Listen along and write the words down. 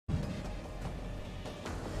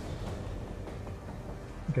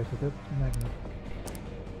Okay, so that's magnet.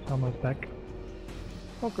 Almost back.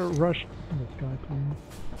 Fucker, rush this guy, please.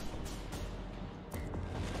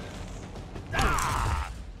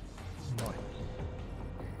 Nice.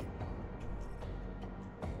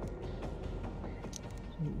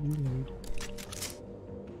 So we need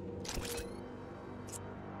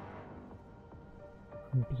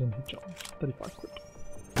 100% hit chance, 35 crit.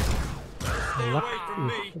 Luck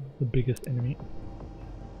is the biggest enemy,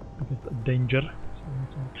 biggest danger, so we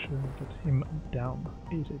need to make sure we get him down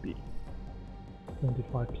ASAP. 75%,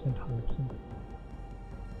 100%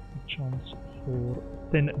 chance for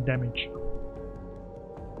 10 damage.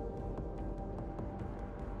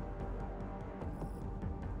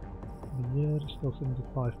 Here, still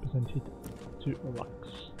 75% hit to Lux.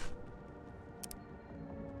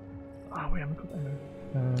 Ah, we haven't got ammo.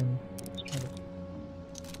 Let's try this.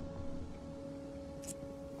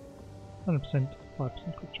 100%,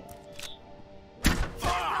 5% crit chance.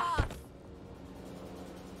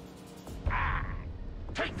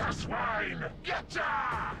 Take the swine!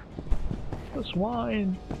 Getcha! The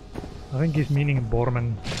swine! I think he's meaning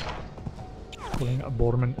Borman. Calling a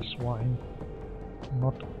Borman a swine.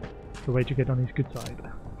 Not the way to get on his good side.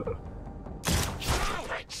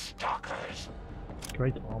 Stalkers!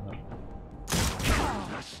 Great armor. Kill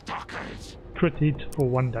the stalkers! Crit hit for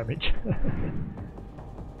 1 damage.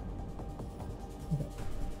 Okay.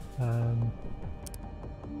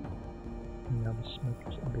 Now the smoke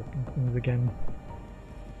is blocking things again.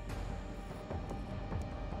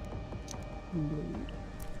 Reload.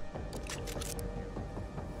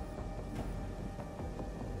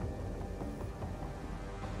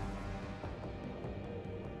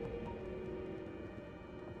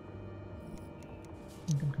 I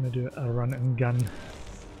think I'm gonna do a run and gun.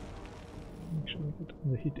 Make sure we get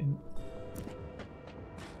the hit in.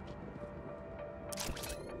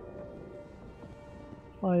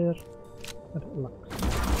 Fire at Lux.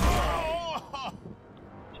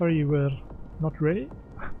 Sorry you were not ready.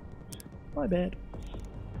 My bad.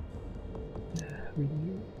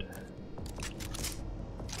 Reload.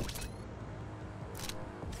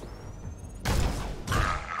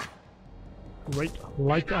 Great,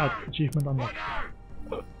 light out achievement unlocked.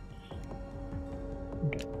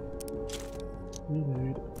 Okay.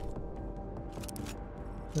 Reload.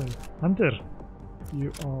 So, Hunter,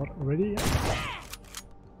 you are ready?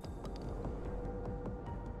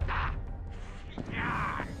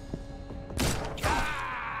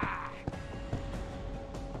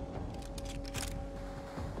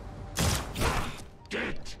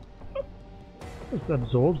 Just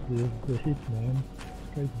absorbs the heat, man.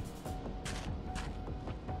 It's crazy.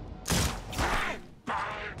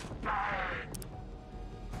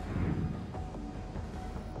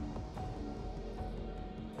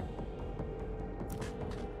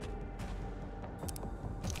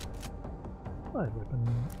 Fire weapon.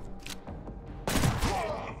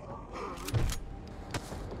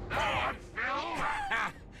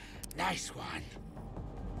 Nice one.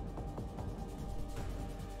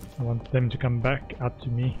 I want them to come back up to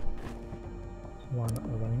me. So I'm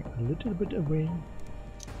running a little bit away.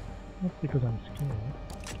 Not because I'm scared.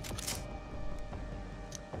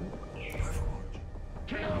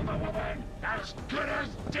 Kill the woman as good as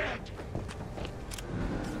dead.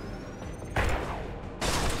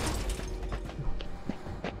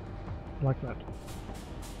 Like that.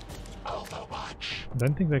 Overwatch. I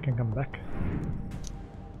don't think they can come back.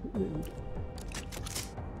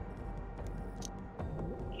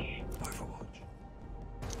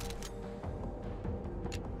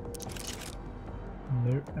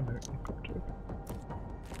 No ammo helicopter.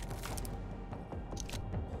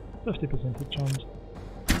 50% hit chance.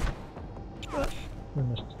 We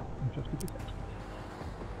missed 50%.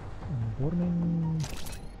 And warning.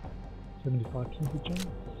 75% hit chance.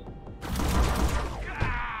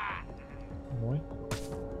 Boy.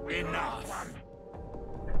 Enough.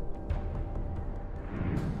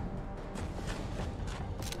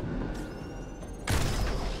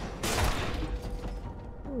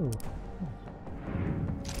 Oh, nice.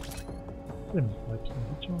 75%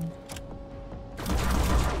 hit chance.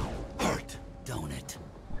 Hurt, don't it?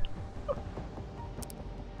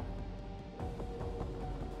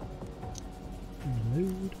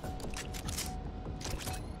 Reload.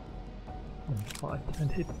 And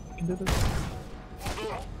 5% hit. I can do this.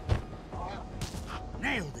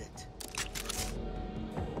 Nailed it.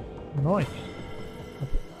 Nice.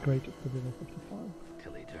 That's great for level 55.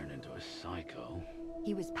 Till he turned into a psycho.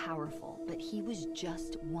 He was powerful, but he was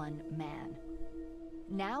just one man.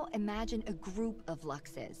 Now imagine a group of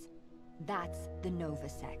Luxes. That's the Nova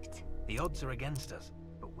sect. The odds are against us,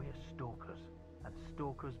 but we're stalkers, and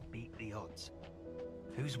stalkers beat the odds.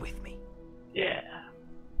 Who's with me? Yeah.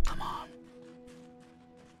 Come on.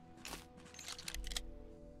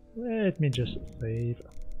 Let me just save.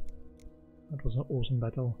 That was an awesome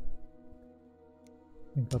battle.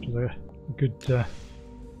 I think that was a good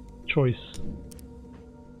choice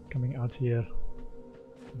coming out here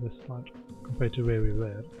this side compared to where we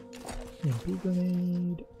were. EMP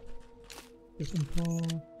grenade, weapon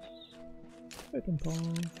parts, weapon parts,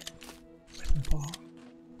 weapon parts,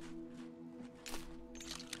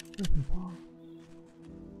 weapon parts.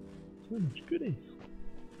 So much goodies.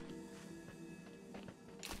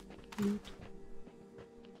 Loot.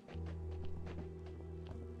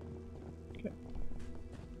 Okay.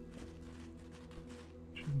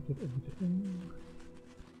 Should we get everything?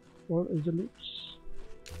 Or is the loot?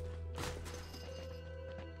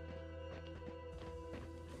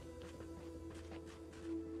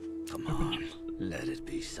 Come on, let it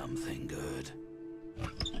be something good.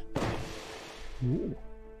 Ooh.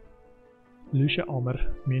 Lucia armor,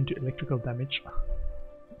 immune to electrical damage.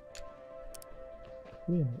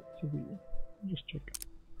 Yeah, so just check.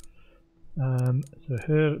 So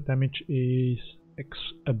her damage is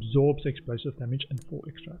absorbs explosive damage and 4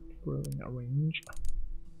 extra throwing range.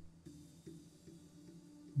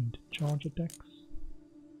 Immune to charge attacks.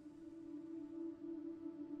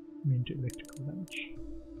 Immune to electrical damage.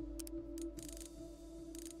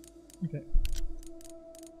 Okay.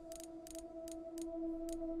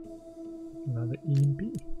 Another EMP.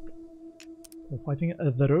 We're fighting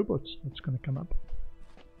the robots. That's gonna come up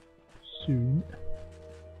soon.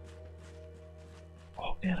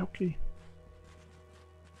 Oh, arrow key.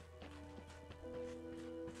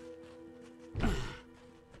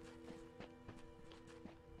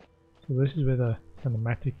 So this is where the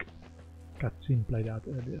cinematic cutscene played out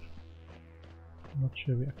earlier. I'm not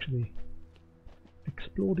sure we actually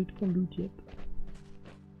explored it for loot yet.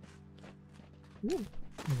 Ooh, look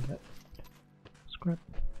at that. Scrap.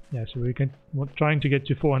 Yeah, so we're trying to get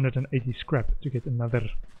to 480 scrap to get another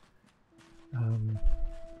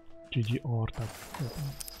GGR type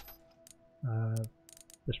weapon.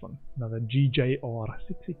 This one, another GJR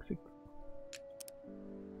 666.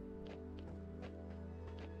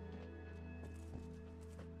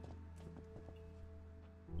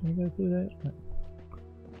 Can we go through there? No.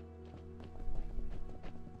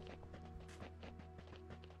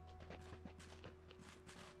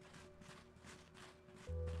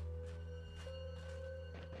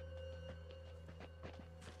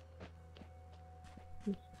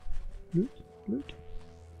 Loot? Loot?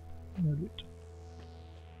 No loot.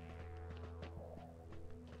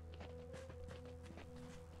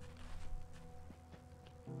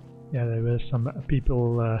 Yeah, there were some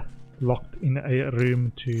people locked in a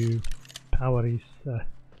room to power his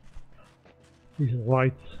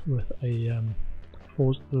lights with a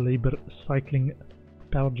forced labor cycling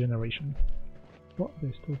power generation. What?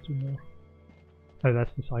 There's still 2 more. Oh,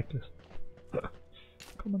 that's the cyclist.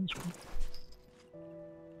 Come on, screen.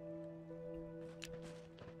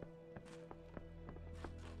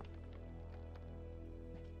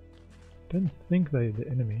 Don't think they're the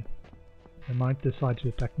enemy. They might decide to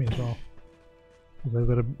attack me as well. Because they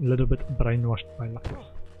were a little bit brainwashed by Lucas.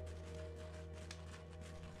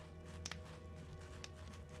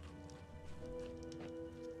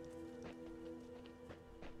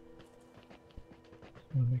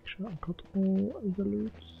 I want to make sure I got all the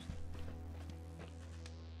loot.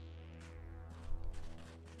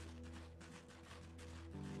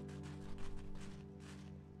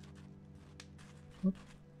 What?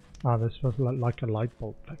 Ah, this was like a light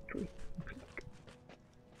bulb factory.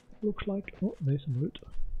 Looks like. Oh, there's some loot.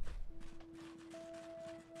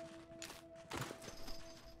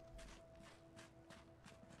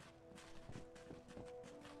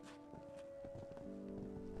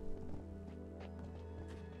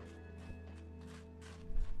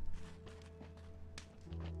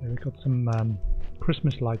 Yeah, we got some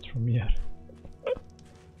Christmas lights from here.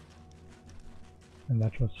 And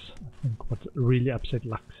that was, I think, what really upset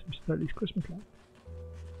Lux. We stole these Christmas lights.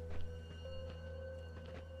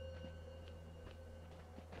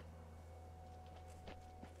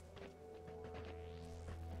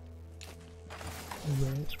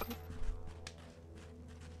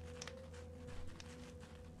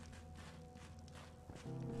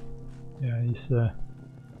 Yeah, he's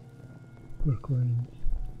poor coins.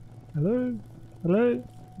 Hello? Hello? You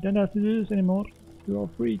don't have to do this anymore. You are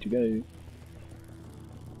free to go.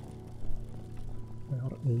 We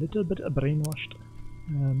are a little bit brainwashed.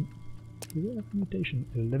 Do we have mutation?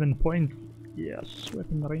 11 points. Yes,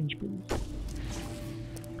 weapon range please.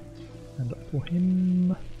 And for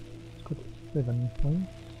him, it's got 7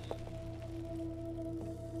 points.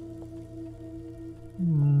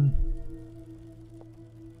 Hmm.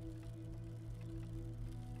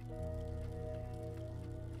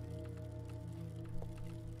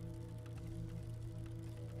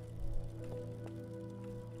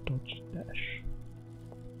 Dodge dash.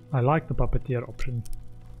 I like the puppeteer option.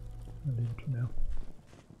 I'll leave it for now.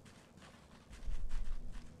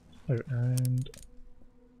 Oh, and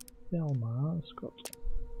Selma's got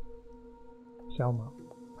Selma.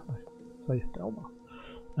 I say Selma.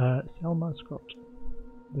 Selma's got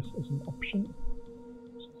this as an option.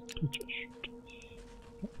 Teacher shoot.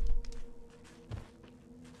 Okay.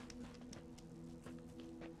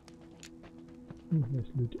 There's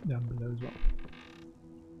loot down below as well.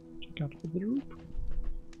 Check out for the roof.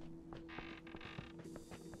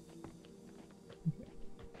 Okay.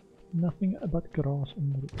 Nothing but grass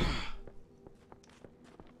on the roof.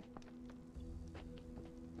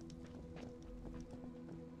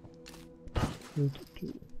 Good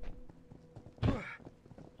to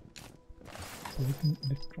Breaking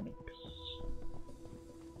electronics.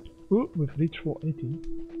 Oh, we've reached 480.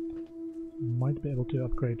 Might be able to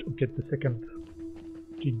upgrade or get the second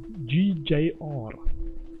GJR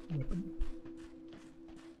weapon.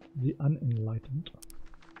 The Unenlightened.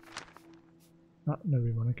 Ah, no,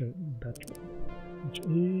 we want to go that way, which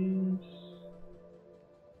is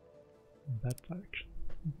that direction.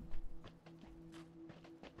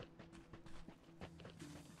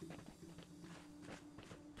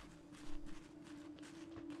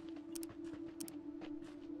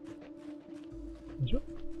 This way.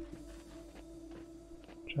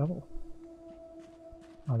 Travel.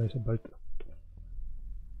 Ah, there's a boat.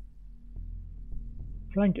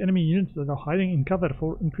 Flank enemy units that are hiding in cover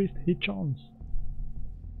for increased hit chance.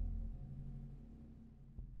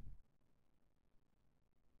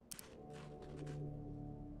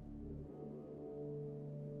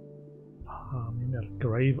 Ah, Mimir,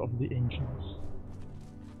 Grave of the Ancients.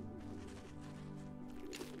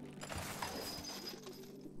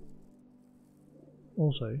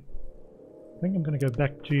 Also, I think I'm going to go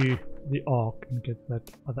back to the Ark and get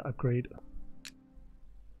that other upgrade.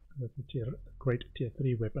 That's a great tier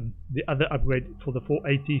 3 weapon. The other upgrade for the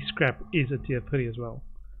 480 scrap is a tier 3 as well.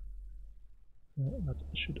 That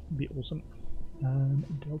should be awesome.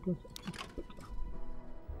 Delta's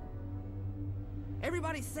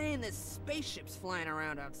Everybody's saying there's spaceships flying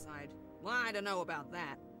around outside. Well, I don't know about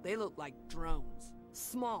that. They look like drones.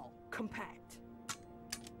 Small, compact.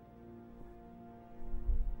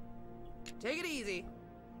 Take it easy.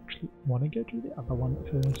 Actually, want to go to the other one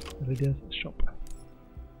first. Lydia's shop.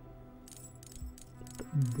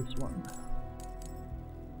 This one.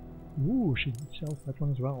 Ooh, she sells that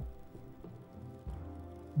one as well.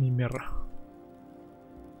 Mimir.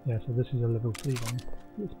 Yeah, so this is a level 3 one.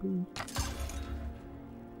 Yes, please.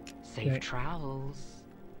 Safe travels.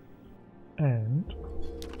 And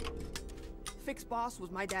Fix Boss was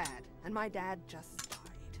my dad, and my dad just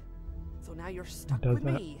died. So now you're stuck does with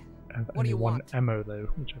that me. have What do only you one want? ammo though,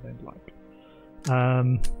 which I don't like. Let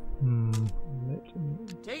me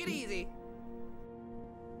Take it easy.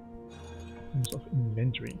 in terms of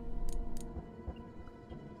inventory.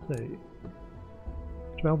 So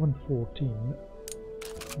 12 and 14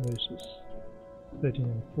 versus 13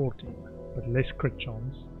 and 14, but less crit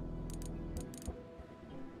chance.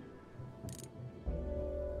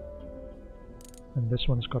 And this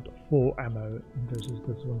one's got 4 ammo versus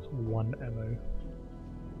this one's 1 ammo.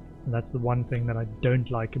 And that's the one thing that I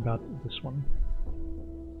don't like about this one.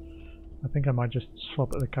 I think I might just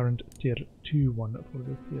swap the current tier 2 one for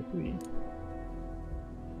the tier 3.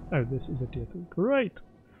 Oh, this is a tier 3. Great!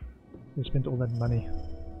 We spent all that money.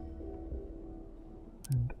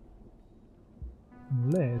 And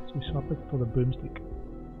unless we swap it for the boomstick.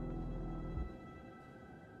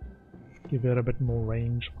 Give her a bit more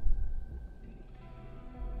range.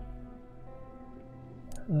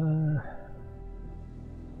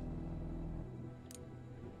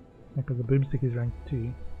 Because the boomstick is rank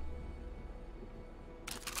 2.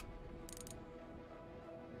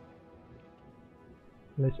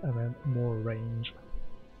 Less ammo, more range.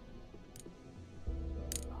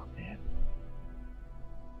 Oh man.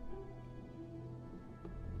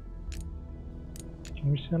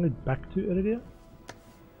 Can we sell it back to Iridia?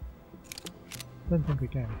 Don't think we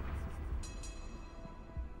can.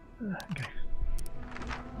 Okay.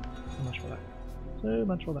 So much for that. So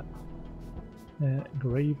much for that.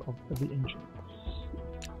 Grave of the Ancients.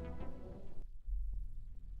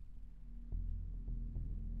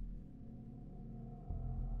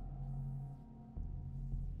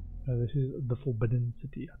 This is the Forbidden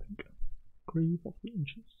City, I think. Grave of the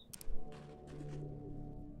Ancients.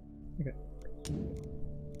 Okay.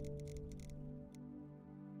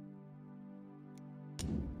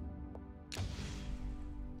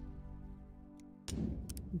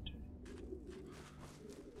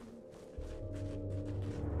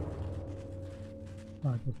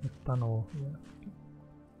 Ah, it was the tunnel. Yeah.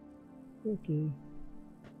 Okay.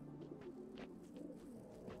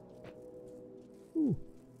 Ooh.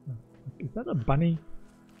 Oh, is that a bunny?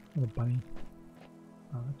 Not a bunny.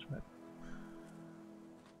 Oh, that's right.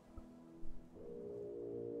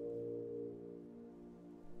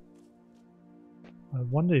 I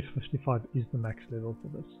wonder if 55 is the max level for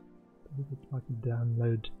this. If it's like to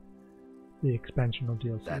download the expansion or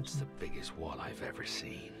DLC. That's the biggest wall I've ever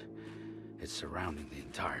seen. It's surrounding the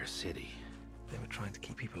entire city. They were trying to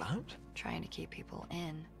keep people out? Trying to keep people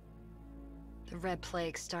in. The Red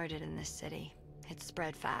Plague started in this city. It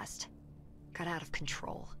spread fast. Got out of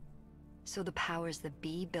control. So the powers that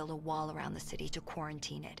be built a wall around the city to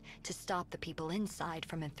quarantine it, to stop the people inside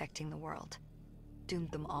from infecting the world.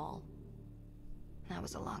 Doomed them all. That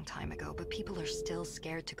was a long time ago, but people are still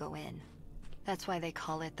scared to go in. That's why they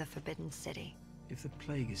call it the Forbidden City. If the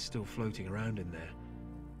plague is still floating around in there,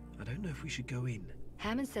 I don't know if we should go in.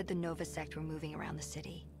 Hammond said the Nova sect were moving around the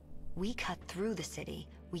city. We cut through the city,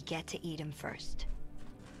 we get to eat him first.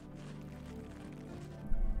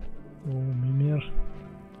 Oh, Mimir.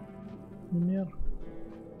 Mimir.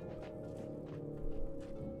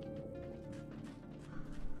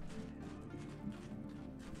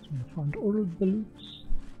 So I found all of the loots.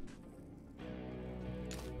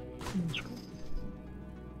 Let's go.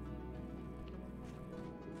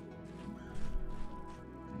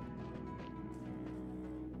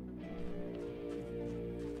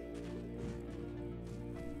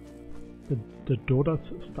 The Dodas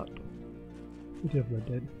start. City of the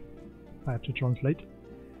Dead. I have to translate.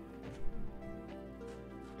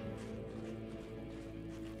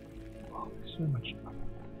 Wow, so much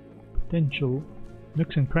potential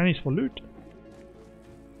nooks and crannies for loot.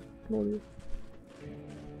 Glorious.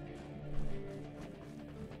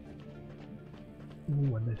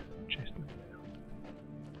 Ooh, and there's a chest over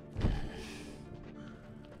there.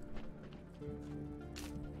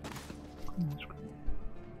 That's great.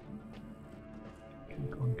 Okay,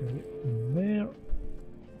 can't go in there.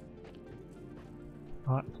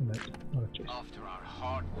 Ah, it's a note, not a chest. After our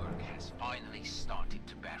hard work has finally started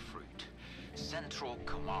to bear fruit, Central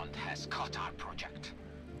Command has cut our project.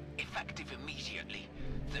 Effective immediately,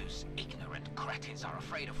 those ignorant cretins are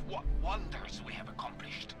afraid of what wonders we have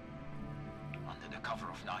accomplished. Under the cover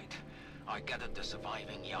of night, I gathered the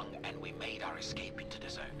surviving young and we made our escape into the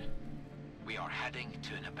zone. We are heading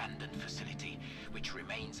to an abandoned facility which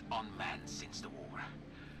remains unmanned since the war.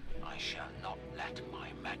 I shall not let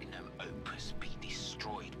my magnum opus be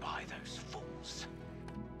destroyed by those fools.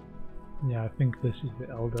 Yeah, I think this is the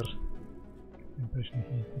Elder. Impression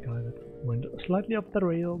he's the guy that went slightly off the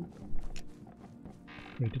rail.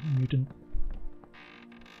 Created Mutant.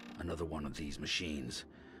 Another one of these machines,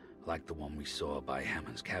 like the one we saw by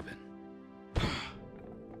Hammond's cabin.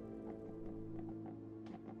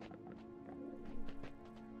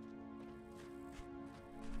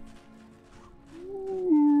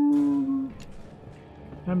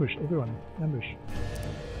 Ambush, everyone, ambush.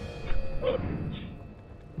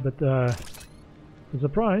 But a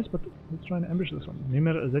surprise, but let's try and ambush this one.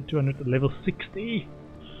 Mimir Z200 at level 60.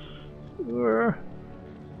 Okay.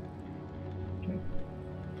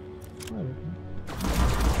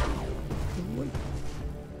 Complete.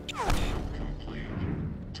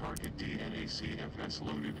 Target DNA CFS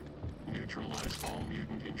loaded. Neutralize all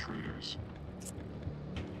mutant intruders.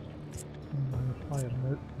 Fire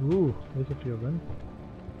mode. Ooh, there's a few of them.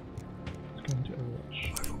 Let's go into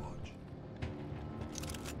Overwatch.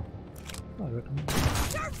 I reckon.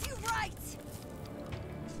 Serves you right!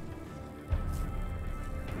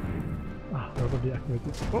 Ah, probably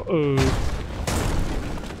activated. Uh-oh!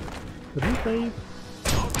 Did he save?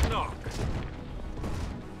 Knock, knock.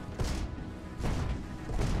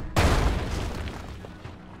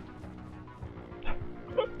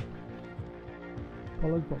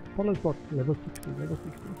 Follows bot, level 60, level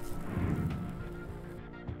 60.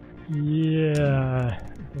 Yeah, I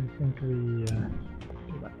don't think we do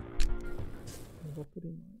that. Level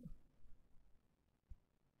 39.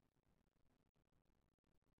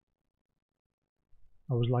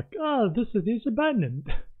 I was like, ah, this is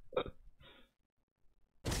abandoned.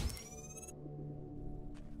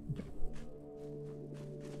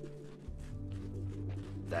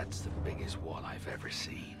 That's the biggest wall I've ever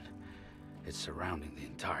seen. It's surrounding the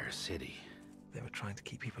entire city. They were trying to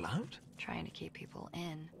keep people out? Trying to keep people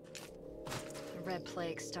in. The Red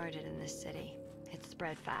Plague started in this city. It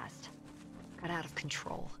spread fast. Got out of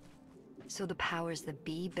control. So the powers that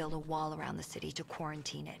be built a wall around the city to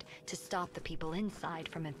quarantine it, to stop the people inside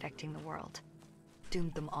from infecting the world.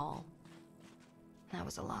 Doomed them all. That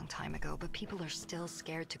was a long time ago, but people are still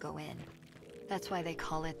scared to go in. That's why they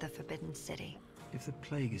call it the Forbidden City. If the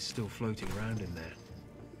plague is still floating around in there,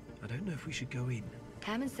 I don't know if we should go in.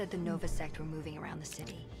 Hammond said the Nova sect were moving around the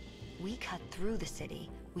city. We cut through the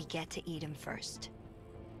city, we get to eat him first.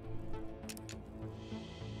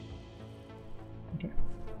 Okay.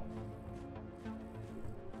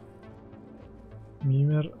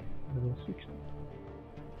 Mimer, level 60.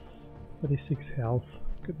 36 health.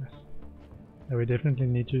 Goodness. Yeah, we definitely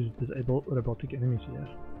need to disable robotic enemies here.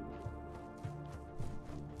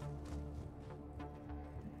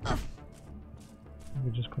 We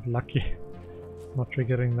just got lucky not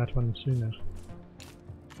triggering that one sooner.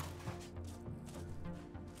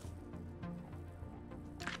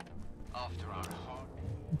 After our hard...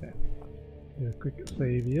 Okay. Do a quick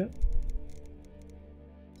save here.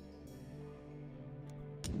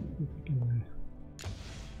 See if we can,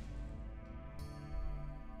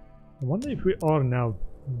 I wonder if we are now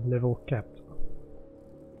level capped.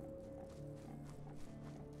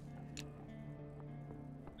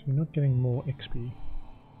 So we're not getting more XP.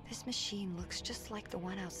 This machine looks just like the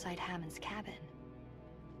one outside Hammond's cabin.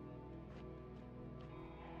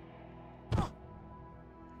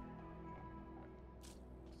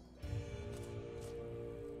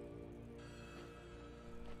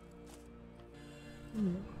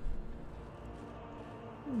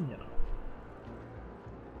 Yeah.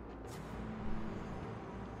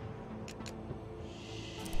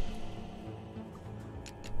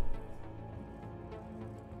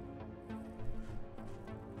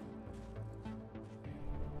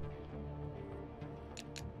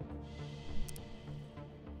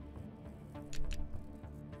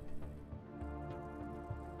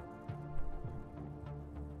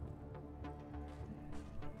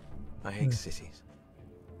 I hate cities.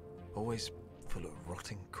 Always full of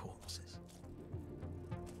rotting corpses.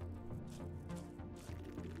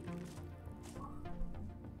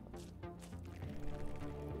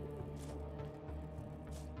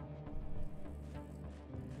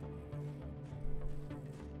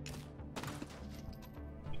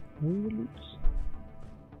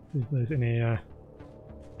 If there's any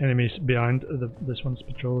enemies behind this one's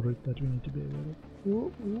patrol route that we need to be aware of.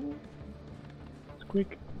 Ooh, ooh. It's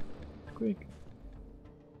quick. It's quick.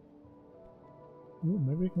 Ooh,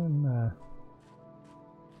 maybe we can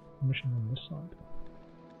mission on this side.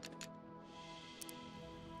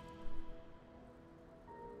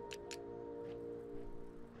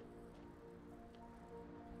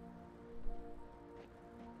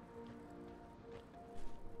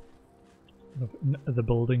 In the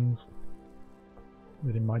buildings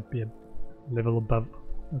where it might be a level above,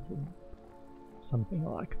 something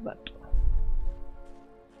like that.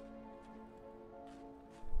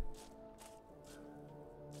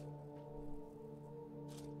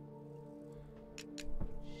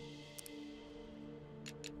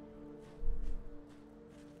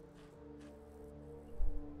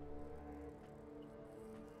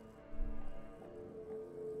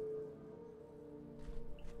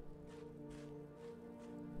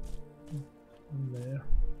 There.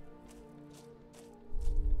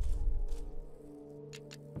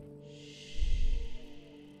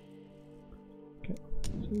 Okay,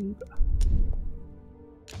 save.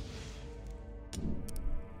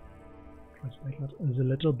 Try to make that the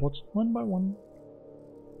little bots one by one.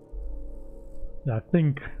 Yeah, I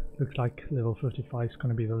think looks like level 55 is going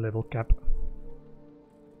to be the level cap.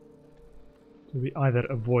 So we either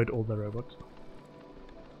avoid all the robots.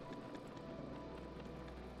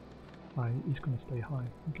 He's gonna stay high,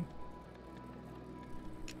 okay.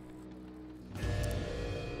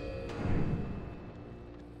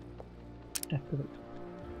 Activate.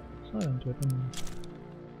 Silent weapon.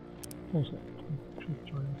 Also, should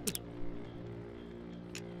try this one.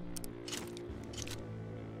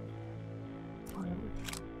 Fire.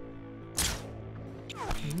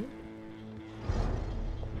 Okay.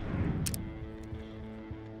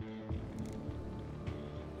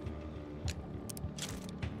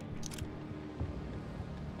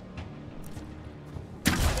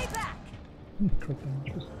 Crit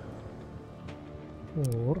damage.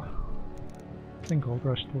 Or I think Gold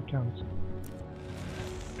Rush still counts.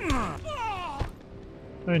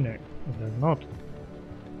 Oh no, it does not.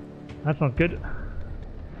 That's not good.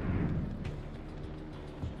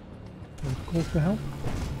 Does it call for help?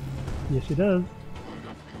 Yes it does.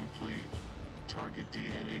 Lookup complete. Target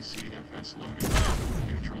DNA CFS loaded.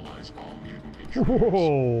 Neutralize all mutant intruders.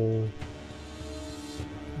 Whoa!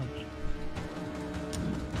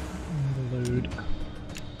 Load.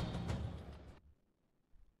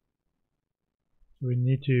 We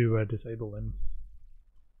need to disable them.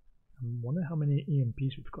 I wonder how many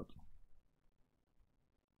EMPs we've got.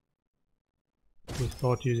 We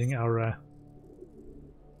start using our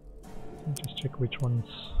I'll just check which ones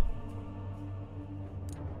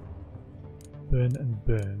burn and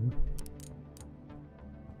burn.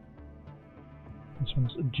 This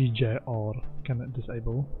one's GJR, can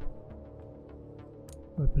disable.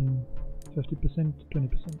 Weapon 50%,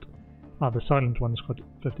 20%. Ah, the silent one's got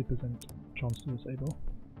 50% chance to disable.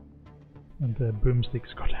 And the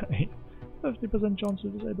boomstick's got a 50% chance to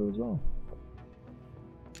disable as well.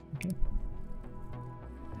 Okay.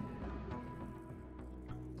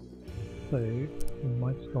 So, we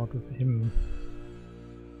might start with him.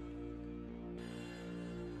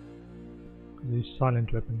 The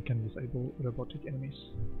silent weapon can disable robotic enemies.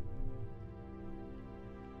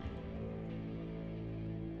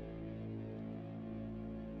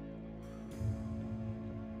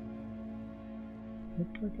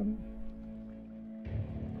 That guy coming?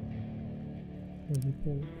 Where's he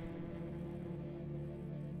fall?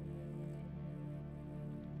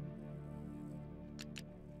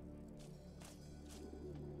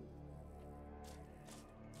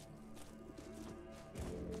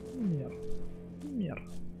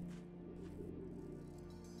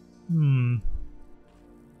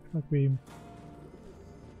 Looks like we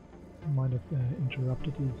might have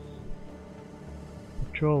interrupted his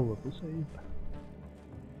patrol of the save.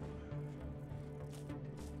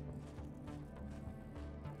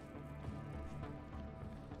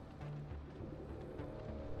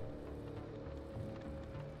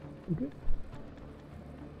 Did we?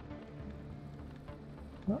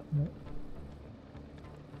 Oh, no.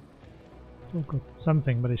 Still got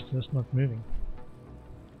something, but it's just not moving.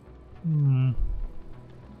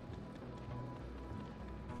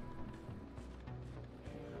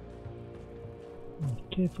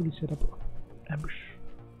 Carefully set up ambush.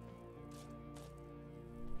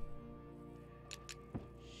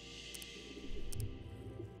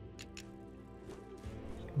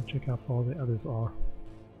 Just gonna check how far the others are.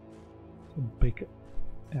 Some big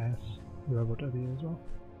ass robot over here as well.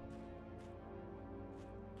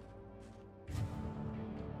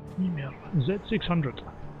 Email Z600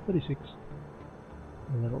 36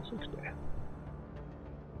 level 6 there.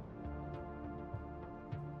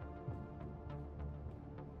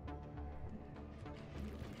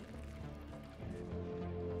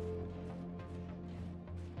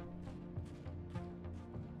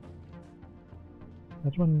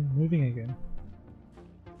 That one moving again.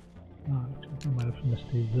 Ah, looks like I might have missed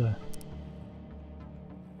his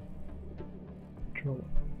controller.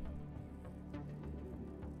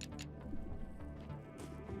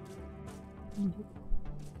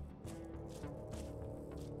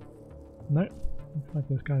 No, looks like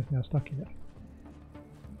this guy's now stuck here.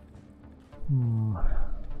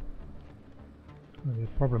 It's gonna be a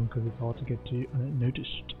problem because it's hard to get to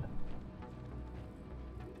unnoticed.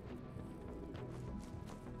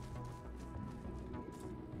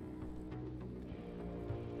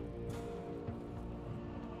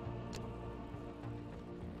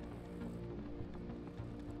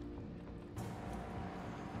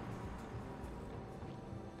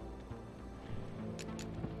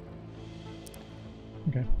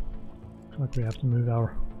 Okay, looks like we have to move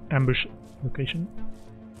our ambush location.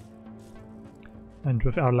 And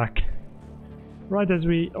with our luck, right as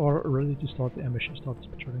we are ready to start, the ambush starts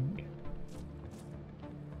patrolling.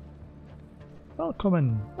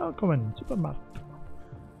 Welcome, welcome, Supermarkt.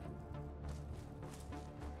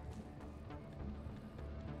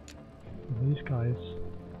 These guys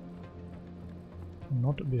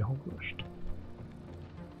not be hog rushed.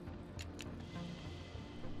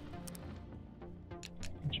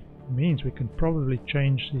 Means we can probably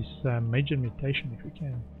change this major mutation if we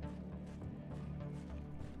can.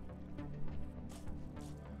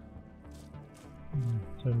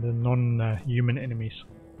 So the non-human enemies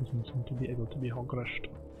doesn't seem to be able to be hog rushed.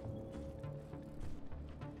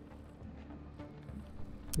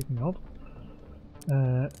 Speaking of,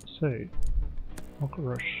 so hog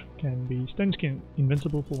rush can be stone skin,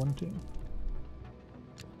 invincible for 1 turn.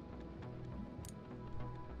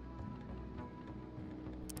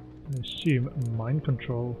 I assume mind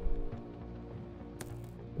control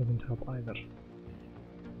doesn't help either.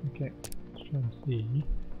 Okay, let's try and see.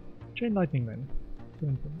 Chain lightning then.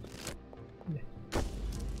 7 points. Yeah.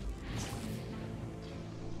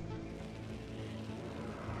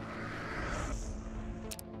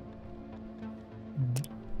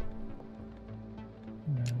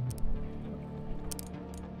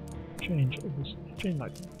 Change of this chain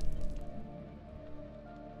lightning.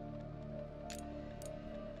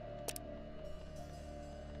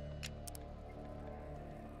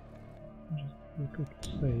 Quick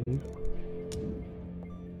save.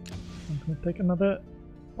 I'm going to take another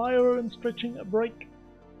fire and stretching a break.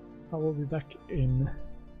 I will be back in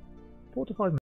 4 to 5 minutes.